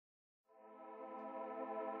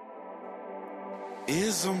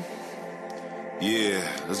Ism? Yeah,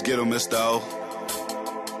 let's get him, Mr. O.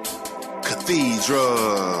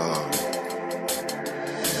 Cathedral.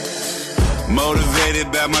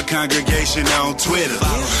 Motivated by my congregation on Twitter.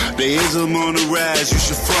 The ism on the rise, you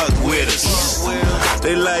should fuck with us.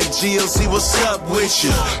 They like GLC, what's up with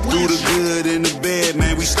you? Through the good and the bad,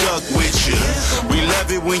 man, we stuck with you. We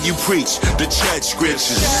love it when you preach the church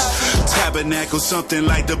scriptures. Tabernacle, something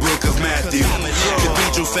like the book of Matthew.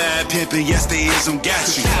 Cathedral 5 pimpin', yes, the ism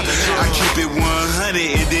got you. I keep it 100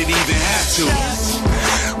 and didn't even have to.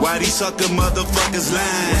 Why these sucker motherfuckers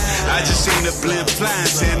lying? I just seen a blimp flying,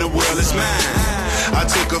 saying the world is mine. I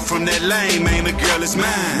took her from that lane, man, the girl is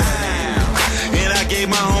mine. And I gave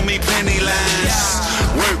my homie plenty lines.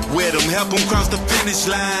 Work with him, help him cross the finish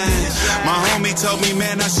line. My homie told me,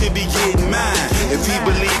 man, I should be getting mine. If he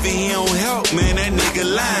believe it, he don't help, man, that nigga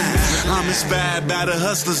lying. I'm inspired by the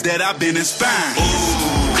hustlers that I've been inspiring.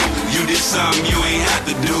 Ooh, you did something you ain't have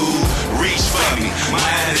to do. Reach for me, my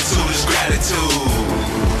attitude is gratitude.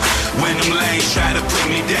 When them lanes try to put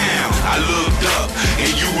me down, I looked up and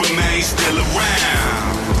you remain still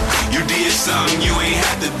around. You did something you ain't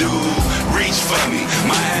have to do. Reach for me,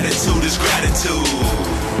 my attitude is gratitude.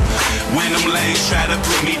 When them lanes try to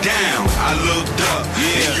put me down, I looked up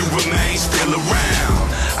and you remain still around.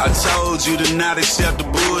 I told you to not accept the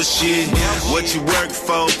bullshit. What you work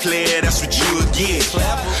for, player, that's what you'll get.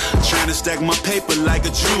 Trying to stack my paper like a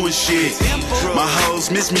Jew and shit. My hoes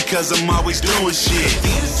miss me cause I'm always doing shit.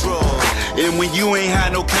 And when you ain't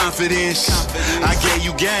had no confidence, I gave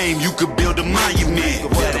you game, you could build a monument.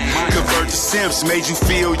 Convert the simps, made you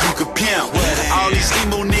feel you could pimp. All these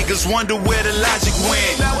emo niggas wonder where the logic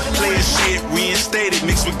went. Player shit reinstated,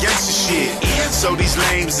 mixed with gangster shit. So these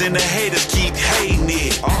lames and the haters keep hating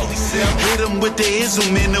it. Hit them with the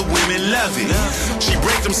ism and the women love it. She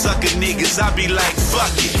break them sucker niggas, I be like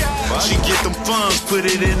fuck it. She get them funds, put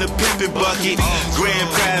it in the pimpin' bucket. Grand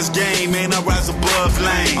prize game, man, I rise above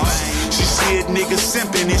lanes. She see a nigga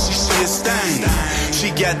simping and she see a stain. She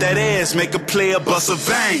got that ass, make a player bust a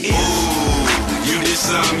vein. Ooh, you did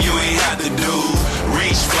something you ain't had to do.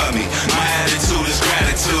 Reach for me, my attitude is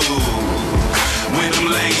gratitude. When them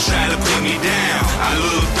lanes try to put me down, I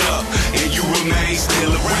looked up and you remain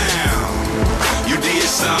still around. You did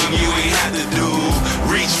something you ain't had to do.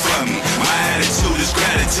 Reach for me, my attitude is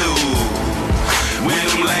gratitude. When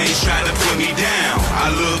them lanes try to put me down,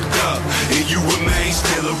 I looked up and you remain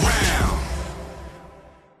still around.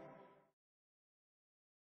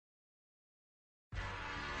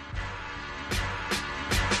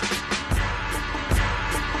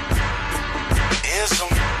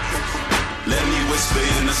 Let me whisper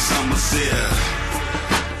in the summer's ear.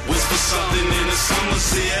 Whisper something in the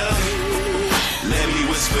summer's ear. Let me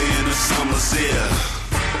whisper in the summer's ear.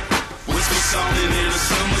 Whisper something in the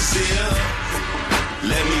summer's ear.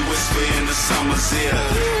 Let me whisper in the summer's ear.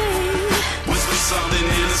 Whisper something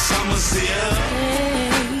in the summer's ear.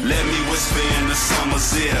 Let me whisper in the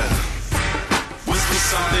summer's ear. Whisper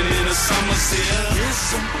something in the summer's ear.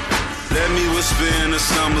 Let me whisper in the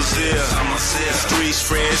summer's ear. Streets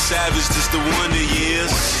Fred Savage, this the wonder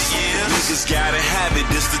years. Niggas gotta have it,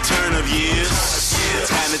 this the turn of years.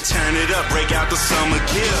 Time to turn it up, break out the summer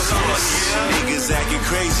gear. Niggas acting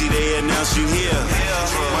crazy, they announce you here.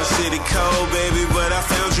 My city cold, baby, but I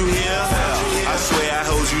found you here. I swear I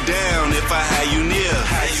hold you down if I had you near.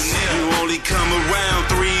 You only come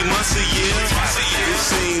around 3 months a year. It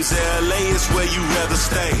seems LA is where you rather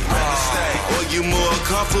stay. Or you more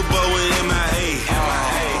comfortable with MIA.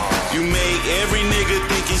 You make every nigga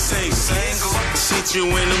think he's single. Shit you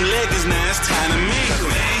in them leggings, now it's time to mingle.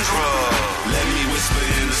 Let me whisper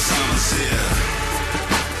in the summer's ear.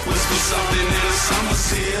 Whisper something in the summer's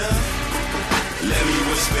ear. Let me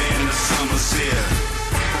whisper in the summer's ear.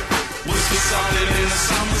 Whisper something in the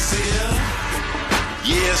summer's ear.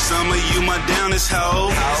 Yeah, summer, you my downest hoe.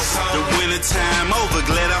 The winter time over,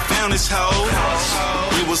 glad I found this hoe.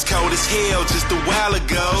 It was cold as hell just a while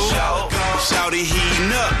ago. Shouty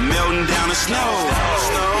heating up, melting down the snow.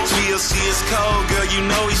 GLC is cold, girl, you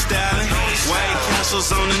know he's styling. White Castles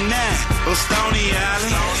on the 9 or Stony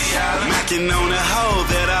Island. Macking on a hoe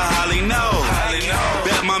that I hardly know.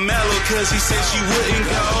 Bet my mellow cause he said she wouldn't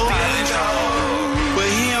go. But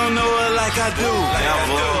he don't know her like I do.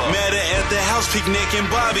 Met her at the house picnic and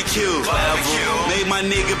barbecue. Made my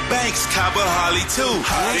nigga Banks cop a Harley too.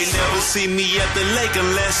 They never see me at the lake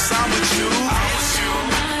unless I'm with you.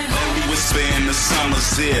 Let me whisper in the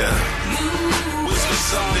summer's ear. Whisper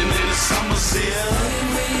something in the summer's ear.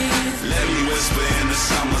 Let me whisper in the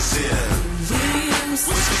summer's ear.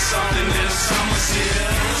 Whisper something in the summer's ear.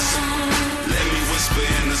 Let me whisper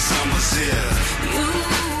in the summer's ear.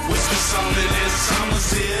 Whisper something in the summer's ear.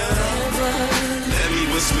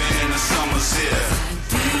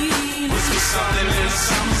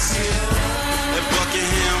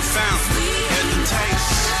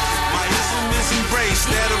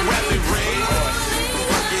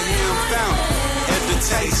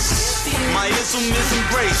 ism is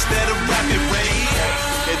embraced at a rapid rate.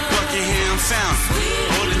 At Buckingham Fountain,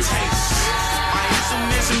 or the taste. My ism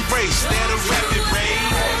is embraced at a rapid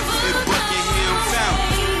rate. At Buckingham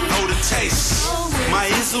Fountain, or the taste. My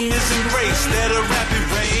ism is embraced at a rapid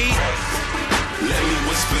rate. Let me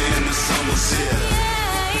whisper in the summer's ear.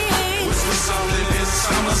 Whisper something in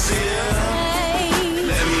summer's ear.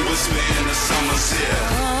 Let me whisper in the summer's ear.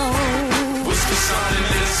 Whisper something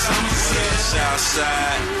in the summer's ear. South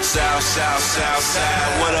side, south, south, south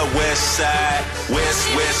side. What up west side? West,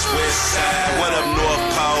 west, west side. What up North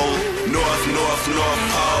Pole? North, north, north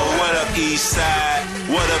pole. What up east side?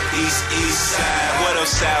 What up east, east side? What up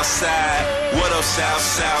south side? What up south,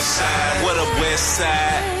 south side? What up west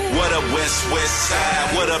side? What up west, west side?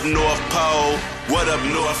 What up North Pole? What up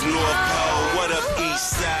north, north pole? What up